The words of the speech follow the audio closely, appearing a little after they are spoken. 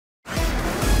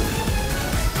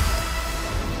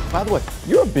By the way,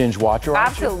 you're a binge watcher,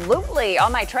 aren't you? Absolutely,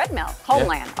 on my treadmill.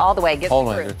 Homeland, all the way.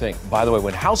 Homelander thing. By the way,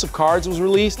 when House of Cards was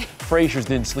released, Frasier's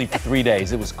didn't sleep for 3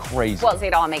 days. It was crazy. Well, see,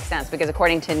 it all makes sense because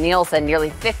according to Nielsen, nearly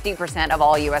 50% of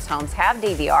all U.S. homes have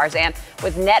DVRs. And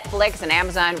with Netflix and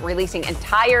Amazon releasing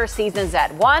entire seasons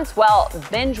at once, well,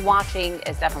 binge watching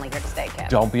is definitely here to stay, Kim.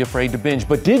 Don't be afraid to binge.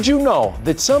 But did you know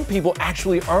that some people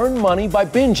actually earn money by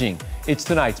binging? It's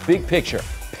tonight's big picture.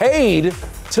 Paid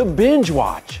to binge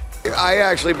watch. I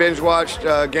actually binge watched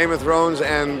Game of Thrones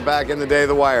and back in the day,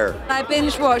 The Wire. I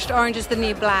binge watched Orange is the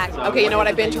New Black. Okay, you know what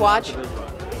I binge watch?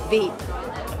 Veep.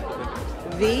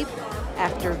 Veep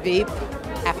after Veep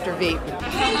after Veep.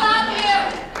 We love you!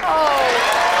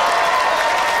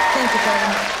 Thank you very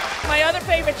much. My other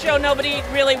favorite show nobody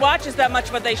really watches that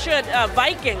much, but they should,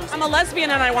 Vikings. I'm a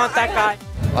lesbian and I want that guy.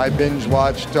 I binge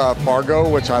watched Fargo,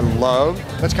 which I love.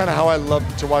 That's kind of how I love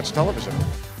to watch television.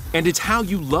 And it's how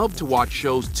you love to watch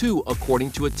shows, too,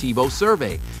 according to a TiVo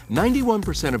survey.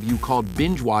 91% of you called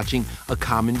binge watching a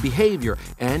common behavior.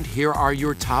 And here are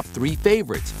your top 3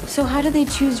 favorites. So how do they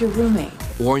choose your roommate?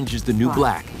 Orange is the New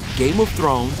Black, Game of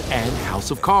Thrones, and House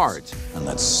of Cards. And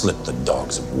let's slip the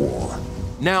dogs of war.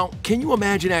 Now, can you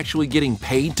imagine actually getting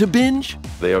paid to binge?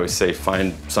 They always say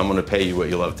find someone to pay you what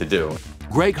you love to do.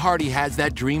 Greg Hardy has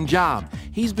that dream job.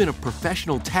 He's been a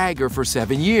professional tagger for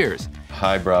 7 years.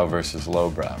 Highbrow versus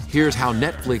lowbrow. Here's how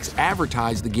Netflix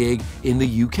advertised the gig in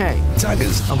the UK.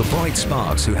 Taggers are the bright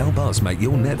sparks who help us make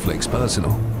your Netflix personal.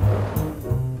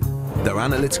 Their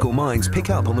analytical minds pick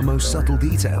up on the most subtle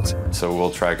details. So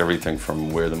we'll track everything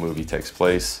from where the movie takes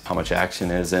place, how much action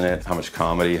is in it, how much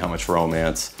comedy, how much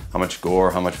romance, how much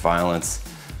gore, how much violence,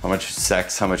 how much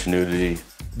sex, how much nudity.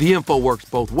 The info works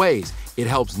both ways. It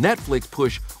helps Netflix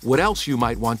push what else you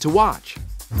might want to watch.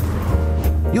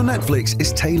 Your Netflix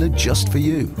is tailored just for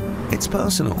you. It's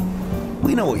personal.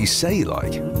 We know what you say you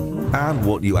like and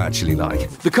what you actually like.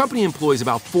 The company employs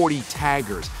about 40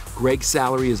 taggers. Greg's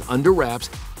salary is under wraps.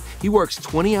 He works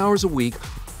 20 hours a week.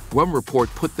 One report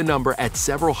put the number at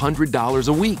several $100s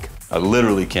a week. I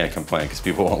literally can't complain because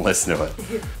people won't listen to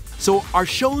it. So are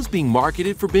shows being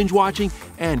marketed for binge watching?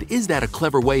 And is that a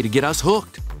clever way to get us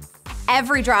hooked?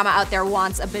 Every drama out there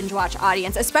wants a binge watch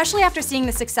audience, especially after seeing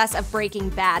the success of Breaking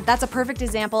Bad. That's a perfect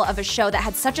example of a show that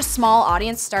had such a small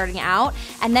audience starting out,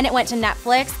 and then it went to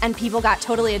Netflix and people got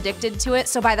totally addicted to it,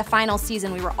 so by the final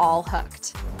season we were all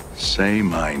hooked. Say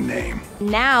my name.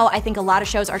 Now, I think a lot of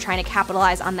shows are trying to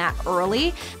capitalize on that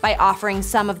early by offering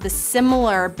some of the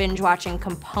similar binge watching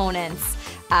components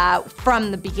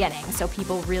from the beginning, so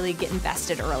people really get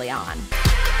invested early on.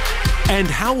 And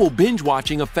how will binge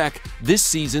watching affect this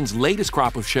season's latest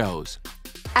crop of shows?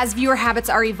 As viewer habits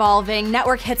are evolving,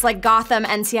 network hits like Gotham,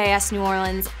 NCIS New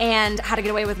Orleans, and How to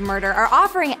Get Away with Murder are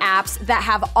offering apps that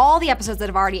have all the episodes that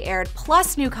have already aired,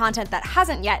 plus new content that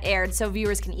hasn't yet aired, so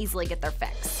viewers can easily get their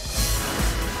fix.